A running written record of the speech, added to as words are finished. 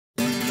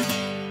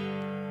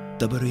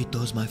The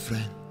burritos, my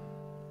friend.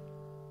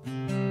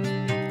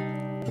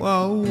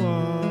 Wow,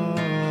 wow,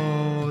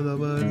 the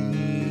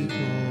burrito.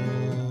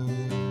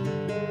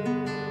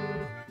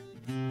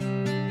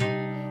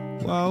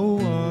 Wow,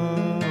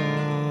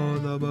 wow,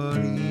 the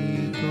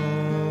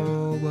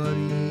burrito,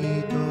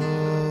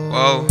 burrito.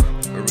 Whoa,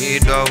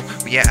 burrito,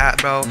 where you at,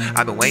 bro?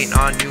 I've been waiting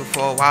on you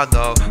for a while,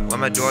 though. When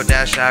my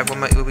DoorDash at,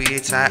 when my Uber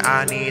Eats at,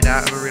 I need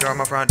that burrito on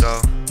my front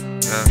door.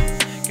 Yeah.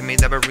 Give me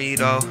that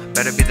burrito,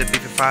 better be the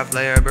beef and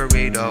 5-layer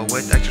burrito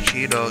with extra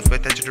Cheetos,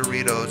 with extra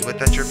Doritos,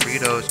 with extra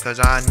Fritos, cause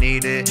I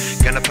need it.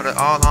 Gonna put it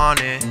all on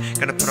it,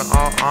 gonna put it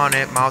all on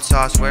it. Mouth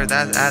sauce, where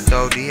that's at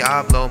though?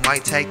 Diablo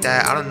might take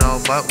that, I don't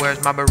know, but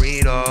where's my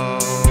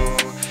burrito?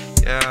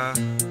 Yeah,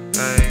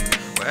 hey,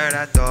 where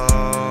that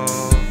though?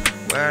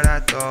 Where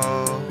that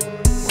though?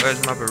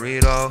 Where's my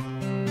burrito?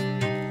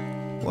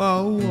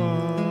 Wow,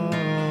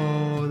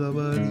 wow, the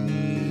burrito.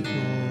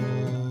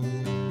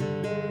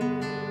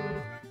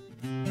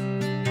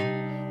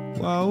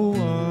 Wow,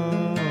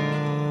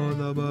 wow,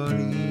 the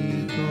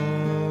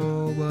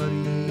burrito,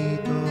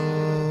 burrito.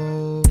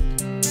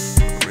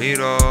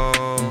 Burrito,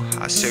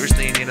 I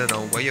seriously need to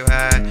know where you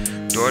at.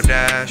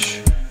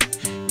 DoorDash,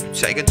 you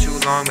taking too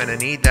long, man, I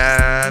need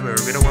that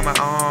burrito in my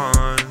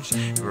arms,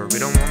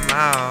 burrito in my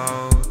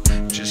mouth.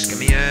 Just give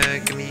me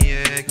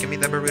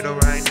that burrito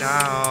right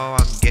now.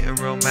 I'm getting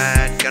real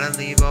mad, gonna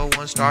leave a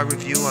 1-star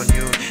review on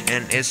you,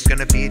 and it's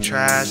gonna be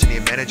trash, and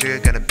your manager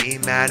gonna be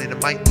mad, and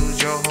it might lose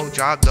your whole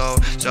job though.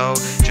 So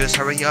just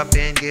hurry up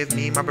and give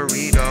me my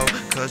burrito,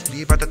 cause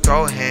we about to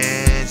throw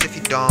hands. If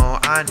you don't,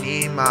 I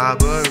need my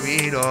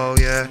burrito,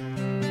 yeah.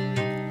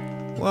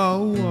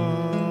 Wow,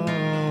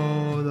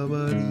 wow, the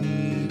burrito.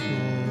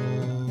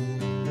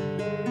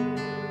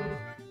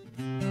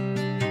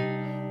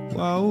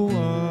 Wow,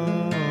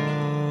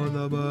 wow,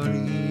 the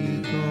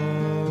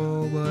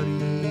burrito,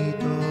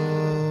 burrito.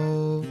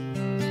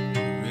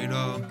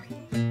 Burrito,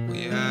 where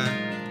you at?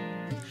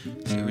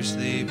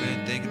 Seriously,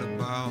 been thinking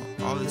about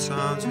all the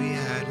times we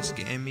had. It's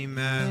getting me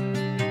mad.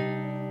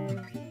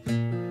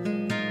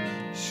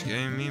 It's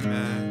getting me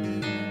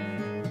mad.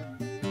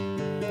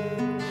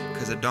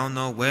 Cause I don't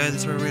know where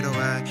this burrito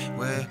at.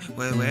 Where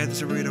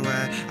this burrito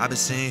at? I've been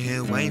sitting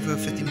here waiting for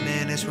 50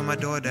 minutes for my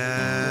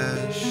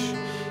DoorDash.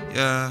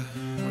 Yeah,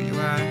 where you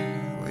at?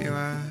 Where you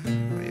at?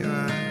 Where you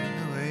at?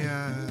 Where you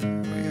at?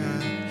 Where you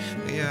at?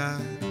 Where you at?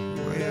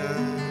 Where you at?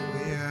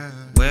 Where you at?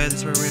 Where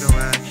this burrito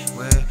at?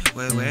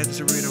 Where this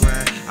burrito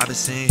at? I've been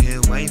sitting here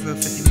waiting for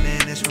 50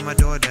 minutes for my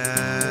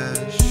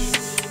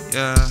DoorDash.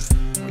 Yeah.